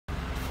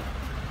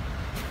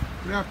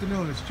Good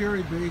afternoon, it's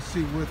Jerry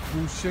Boucher with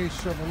Boucher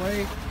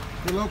Chevrolet.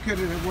 We're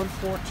located at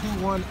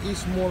 1421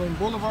 East Moreland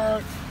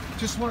Boulevard.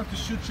 Just wanted to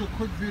shoot you a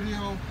quick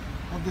video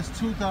of this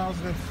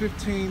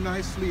 2015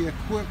 nicely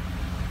equipped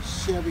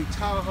Chevy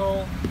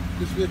Tahoe.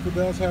 This vehicle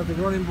does have the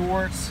running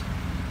boards,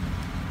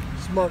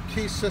 smart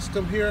key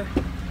system here,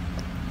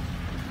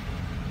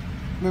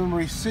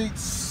 memory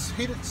seats,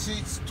 heated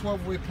seats,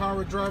 12-way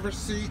power driver's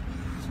seat,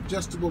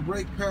 adjustable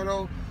brake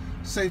pedal,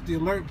 safety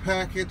alert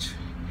package,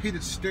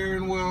 heated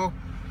steering wheel,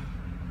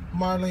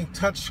 modeling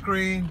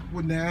touchscreen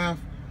with nav,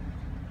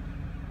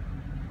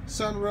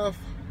 sunroof,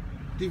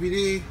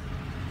 DVD,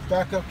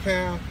 backup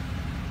cam,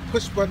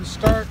 push button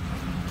start.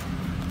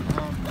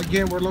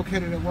 Again, we're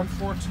located at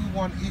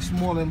 1421 East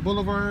Moreland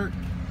Boulevard.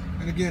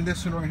 And again,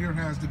 this one right here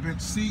has the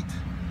bench seat.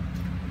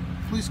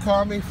 Please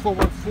call me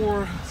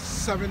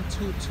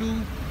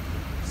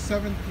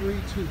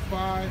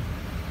 414-722-7325.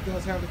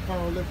 Does have the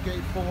power lift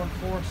gate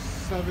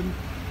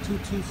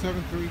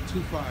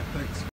 414-722-7325. Thanks.